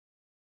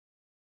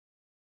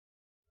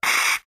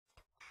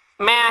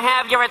May I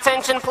have your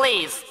attention,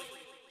 please?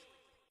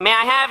 May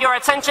I have your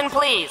attention,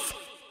 please?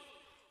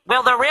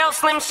 Will the real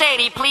Slim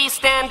Shady please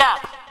stand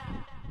up?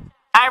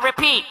 I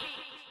repeat,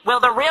 will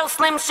the real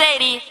Slim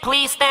Shady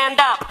please stand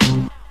up?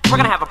 We're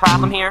gonna have a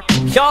problem here.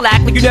 Y'all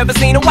act like you never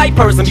seen a white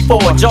person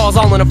before. Jaws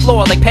all on the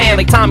floor like Pam,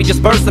 like Tommy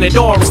just burst in the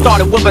door and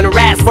started whooping her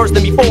ass worse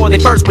than before. They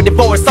first were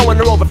divorced, sewing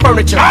her over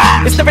furniture.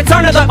 It's the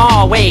return of the...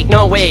 Oh, wait,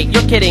 no, wait,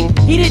 you're kidding.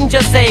 He didn't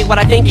just say what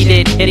I think he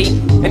did he?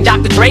 And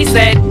Dr. Dre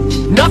said,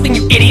 nothing,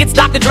 you idiots.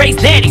 Dr. Dre's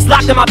dead, he's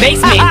locked in my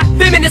basement.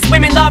 Feminist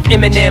women love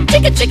Eminem.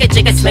 Chicka, chicka,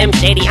 chicka, Slim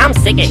Shady, I'm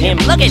sick of him.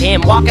 Look at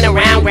him, walking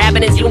around,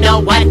 grabbing his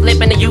you-know-what,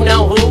 flipping the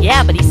you-know-who.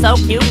 Yeah, but he's so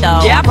cute,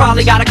 though. Yeah, I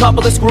probably got a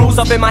couple of screws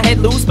up in my head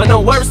loose, but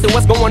no worse than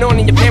what's going on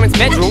in your parents'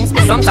 bedrooms.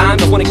 But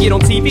sometimes I wanna get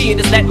on TV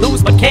and just let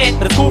loose, but can't.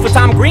 But it's cool for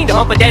Tom Green to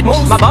hump a dead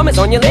moose. My bum is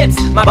on your lips,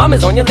 my bum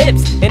is on your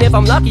lips. And if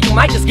I'm lucky, you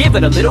might just give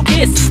it a little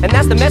kiss. And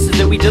that's the message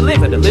that we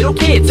deliver to little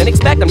kids, and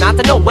expect them not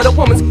to know what a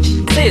woman's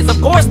is.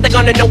 Of course they're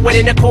gonna know what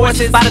intercourse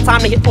is. By the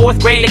time they hit 4th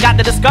grade, they got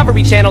the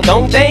Discovery Channel,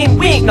 don't they?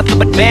 We ain't nothing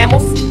but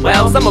mammals.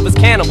 Well, some of us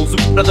cannibals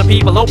who other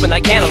people open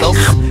like cantaloupes.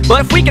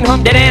 But if we can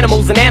hump dead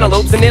animals and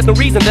antelopes, then there's no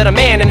reason that a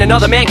man and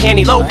another man can't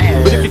elope.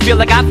 But if you feel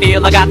like I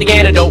feel, I got the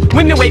antidote.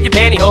 Women wave your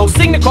pantyhose,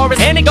 sing the chorus,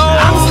 and it goes.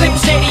 I'm Slim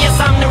Shady, yes,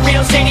 I'm the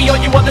real Shady. All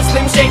you other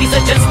Slim Shadys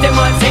are just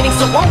imitating.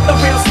 So won't the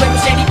real Slim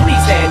Shady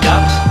please stand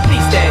up?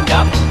 Please stand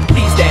up,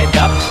 please stand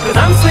up. Cause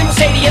I'm Slim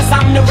Shady, yes,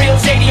 I'm the real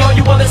Shady. All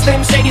you other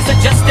Slim Shadys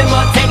are just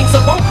imitating.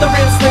 So won't the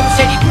real Slim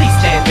Shady please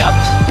stand up?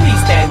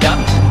 Please stand up,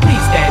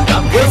 please stand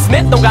up. Will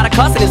Smith don't got a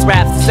cuss in his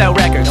raps to sell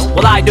records.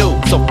 Well, I do,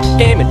 so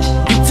him and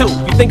you too.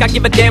 You think I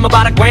give a damn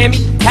about a Grammy?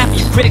 Half of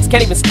you critics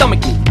can't even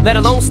stomach me, let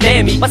alone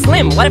stand me. But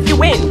Slim, what if you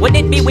win?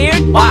 Wouldn't it be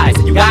weird? Why?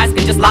 So you guys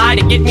can just lie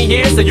to get me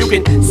here, so you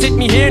can sit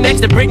me here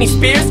next to Britney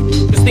Spears?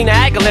 Christina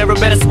Aguilera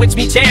better switch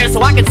me chairs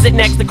so I can sit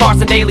next to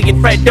Carson Daly and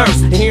Fred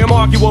Durst and hear him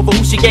argue over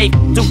who she gave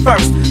to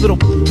first. Little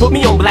put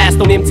me on blast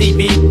on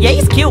MTV. Yeah,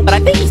 he's cute, but I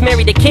think he's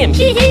married to Kim.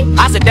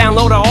 I should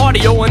download her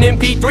audio on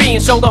MP3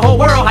 and show the whole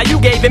world how you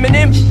gave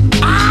Eminem.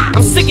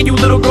 I'm sick of you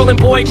little girl and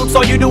boy groups,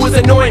 all you do is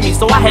annoy me.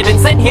 So I have been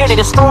sent here to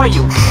destroy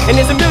you. And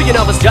there's a million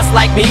of us just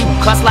like me, who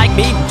cuss like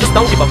me, who just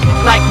don't give a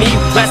like me, who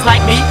dress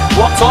like me,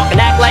 walk, talk,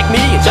 and act like me.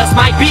 It just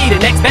might be the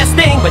next best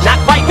thing, but not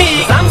quite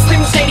me. I'm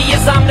Slim Shady,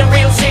 yes, I'm the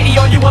real Shady.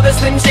 All you other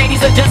Slim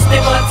Shadys are just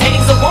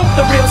imitating. So won't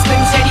the real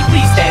Slim Shady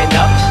please stand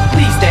up?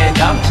 Please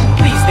stand up,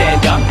 please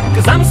stand up.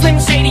 Cause I'm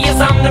Slim Shady, yes,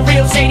 I'm the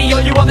real Shady.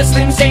 All you other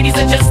Slim Shadys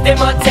are just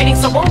imitating.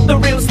 So won't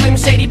the real Slim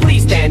Shady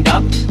please stand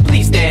up?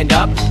 Please stand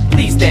up,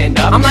 please stand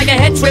up. I'm like a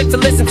head trip to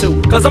listen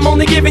to, cause I'm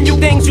only giving you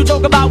things you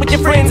joke about with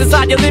your friends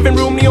inside your living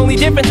room. The only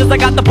difference is I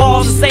got the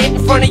balls to say it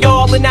in front of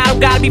y'all, and I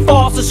don't gotta be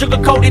false or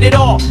sugarcoated at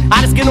all.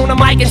 I just get on the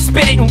mic and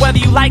spit it, and whether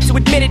you like to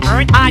admit it,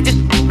 I just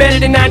better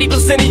than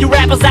 90% of you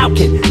rappers out,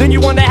 kid. Then you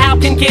wonder how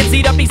can kids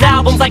eat up these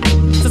albums like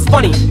it's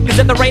funny, cause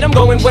at the rate I'm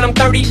going when I'm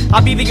 30,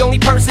 I'll be the only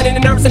person in a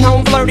nursing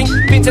home flirting.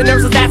 Pinching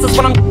nurses' asses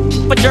when I'm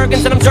for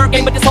jerkins and I'm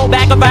jerking, but this whole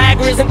bag of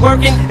Viagra isn't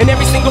working. And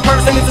every single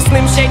person is a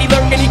Slim Shady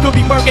lurking. He could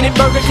be working at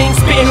Burger King,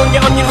 spitting on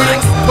your onion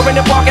rings, or in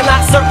the parking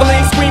lot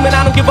circling, screaming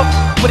I don't give a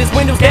with his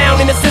windows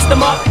down and the system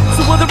up.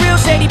 So will the real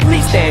Shady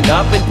please stand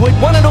up and put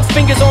one of those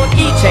fingers on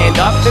each hand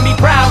up and be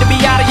proud to be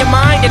out of your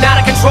mind and out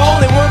of control.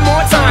 And one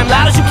more time,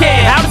 loud as you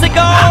can. How does it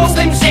go? I'm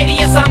Slim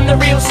Shady, yes, I'm the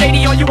real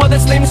Shady. All you other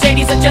Slim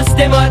Shadys are just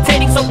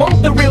imitating. So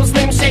won't the real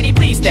Slim Shady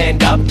please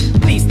stand up?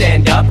 Please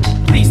stand up,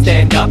 please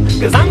stand up.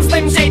 Cause I'm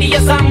Slim Shady,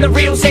 yes, I'm the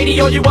real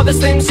Shady. All you other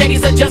Slim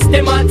Shadys are just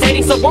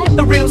imitating. So won't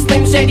the real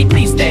Slim Shady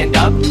please stand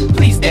up?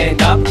 Please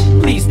stand up,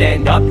 please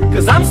stand up.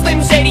 Cause I'm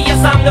Slim Shady,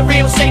 yes, I'm the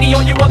real Shady.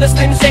 All you other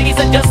Slim Shadys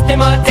are just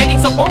imitating.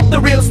 So won't the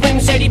real Slim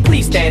Shady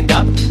please stand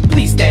up?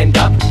 Please stand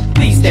up,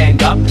 please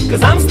stand up.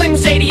 Cause I'm Slim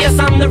Shady, yes,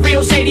 I'm the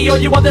real Shady. All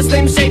you other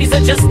Slim Shadys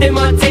are just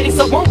imitating.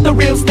 So won't the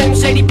real Slim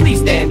Shady please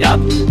stand up?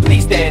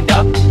 Please stand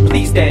up,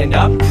 please stand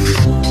up.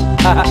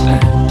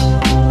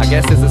 I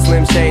guess there's a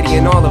Slim Shady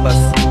in all of us.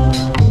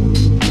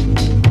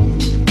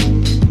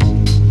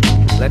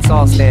 Let's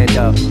all stand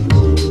up.